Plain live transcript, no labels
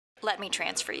Let me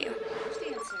transfer you.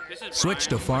 Switch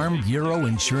to Farm Bureau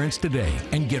Insurance today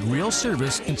and get real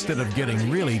service instead of getting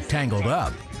really tangled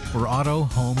up. For auto,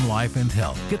 home, life, and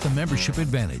health, get the membership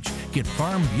advantage. Get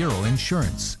Farm Bureau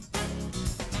Insurance.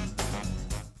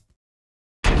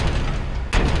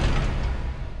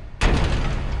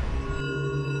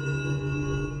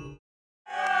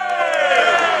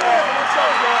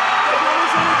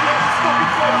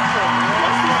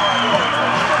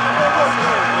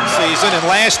 And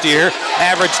last year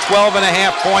averaged 12.5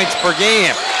 points per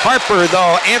game. Harper,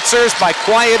 though, answers by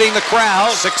quieting the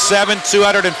crowd. 6'7",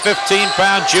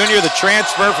 215-pound junior, the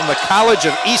transfer from the College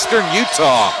of Eastern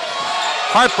Utah.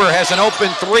 Harper has an open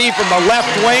three from the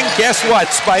left wing. Guess what,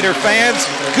 Spider fans?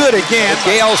 Good again.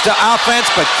 Gales to offense,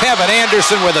 but Kevin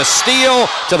Anderson with a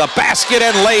steal to the basket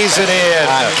and lays it in.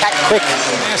 Cat quick.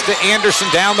 Pass to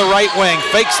Anderson down the right wing.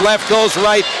 Fakes left, goes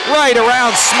right. Right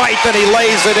around Smythe, and he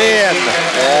lays it in.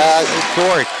 Good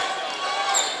court.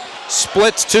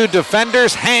 Splits two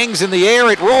defenders, hangs in the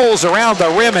air, it rolls around the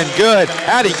rim and good.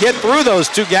 How'd he get through those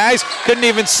two guys? Couldn't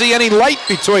even see any light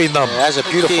between them. Yeah, that's a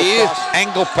beautiful cross.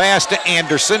 Angle pass to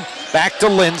Anderson, back to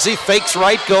Lindsay, fakes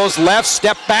right, goes left,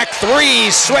 step back,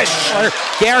 three, swish.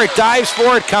 Garrett dives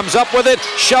for it, comes up with it,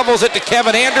 shovels it to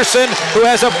Kevin Anderson, who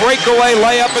has a breakaway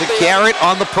layup to Garrett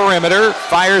on the perimeter,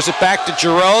 fires it back to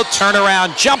Giroux,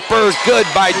 turnaround jumper, good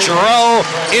by Giroux,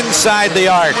 inside the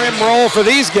arc. Rim roll for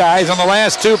these guys on the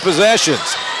last two possessions.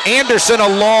 Anderson a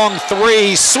long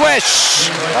three,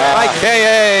 swish by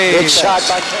K.A. Good shot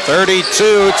by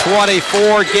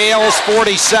 32-24, Gales,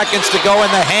 40 seconds to go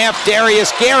in the half.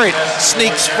 Darius Garrett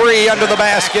sneaks free under the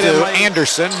basket.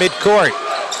 Anderson midcourt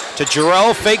to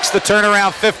Giroux, fakes the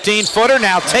turnaround 15-footer,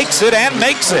 now takes it and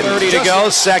makes it. 30 to go,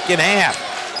 second half.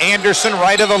 Anderson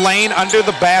right of the lane, under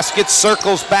the basket,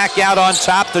 circles back out on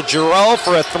top to Giroux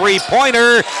for a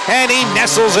three-pointer, and he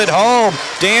nestles it home.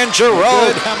 Dan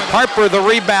Giroux, Harper the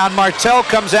rebound. Martell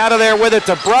comes out of there with it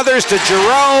to Brothers, to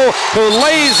Giroux, who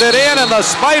lays it in, and the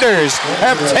Spiders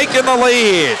have taken the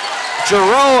lead.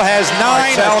 Giroux has 9.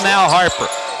 Martell now Harper.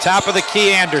 Top of the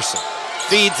key, Anderson.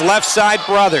 Feeds left side,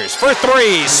 Brothers for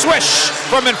three. Swish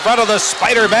from in front of the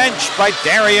Spider bench by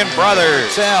Darian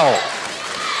Brothers. Martell.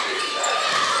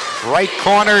 Right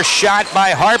corner shot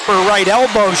by Harper, right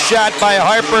elbow shot by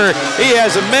Harper. He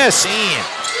has a miss.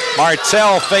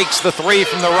 Martell fakes the three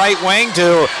from the right wing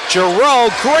to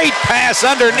Giroux. Great pass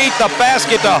underneath the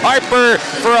basket to Harper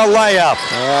for a layup.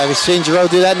 We've seen Giroux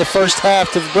do that in the first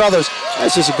half to the Brothers.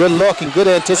 That's just a good look and good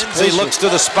anticipation. He looks to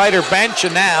the Spider bench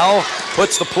and now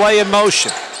puts the play in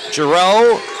motion.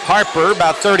 Giroux, Harper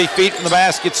about 30 feet from the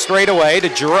basket straight away to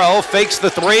Giroux, fakes the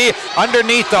three,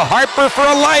 underneath to Harper for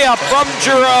a layup from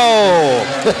Giroux.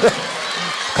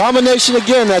 Combination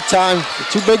again that time, the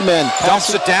two big men.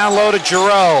 Dumps it down low to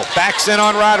Giroux, backs in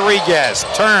on Rodriguez,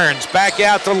 turns back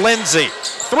out to Lindsay.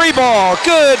 Three ball,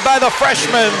 good by the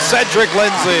freshman, Cedric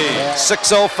Lindsay.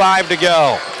 6:05 to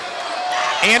go.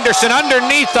 Anderson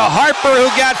underneath to Harper, who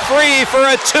got free for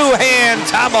a two-hand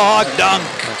tomahawk dunk.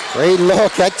 Great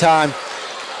look that time.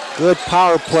 Good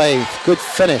power play, good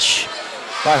finish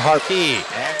by Harper.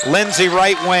 Lindsay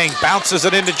right wing, bounces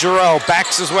it into Giroux,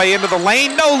 backs his way into the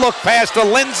lane, no look pass to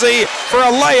Lindsay for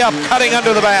a layup cutting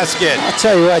under the basket. I'll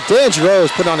tell you what, Dan Giroux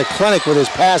has put on a clinic with his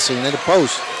passing in the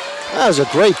post. That was a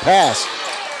great pass.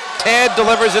 Ted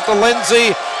delivers it to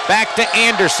Lindsay, back to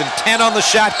Anderson, 10 on the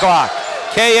shot clock.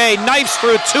 K.A. knifes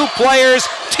through two players,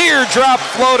 teardrop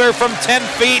floater from 10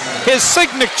 feet. His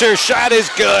signature shot is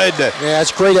good. Yeah,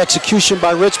 that's great execution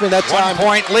by Richmond that time. 1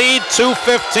 point lead,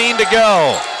 2:15 to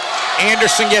go.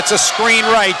 Anderson gets a screen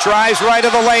right, drives right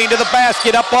of the lane to the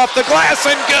basket, up off the glass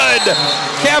and good.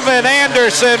 Kevin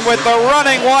Anderson with the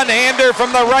running one-hander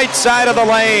from the right side of the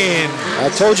lane. I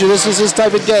told you this is his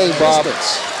type of game, Bob.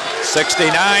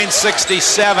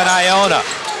 69-67 Iona.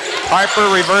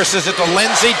 Harper reverses it to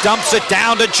Lindsay, dumps it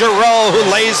down to Giroux, who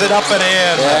lays it up and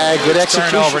in. Yeah, good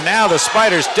execution. Turnover. Now the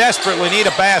Spiders desperately need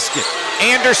a basket.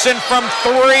 Anderson from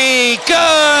three,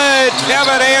 good!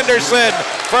 Kevin Anderson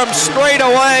from straight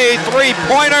away,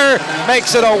 three-pointer,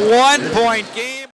 makes it a 1-point game.